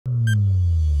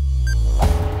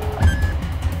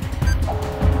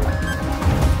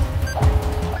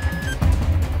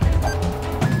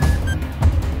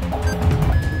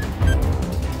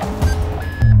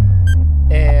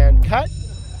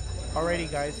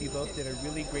Alrighty guys, you both did a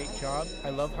really great job. I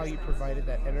love how you provided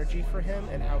that energy for him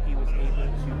and how he was able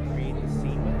to create the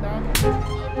scene with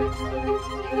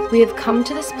that. We have come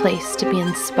to this place to be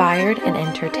inspired and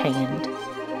entertained.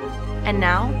 And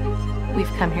now,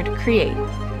 we've come here to create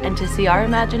and to see our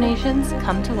imaginations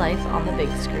come to life on the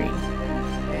big screen.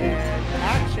 And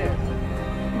action!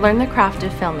 Learn the craft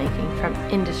of filmmaking from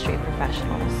industry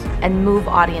professionals and move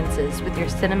audiences with your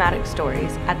cinematic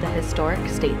stories at the historic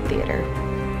State Theater.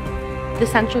 The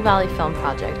Central Valley Film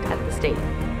Project at the State.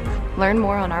 Learn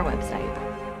more on our website.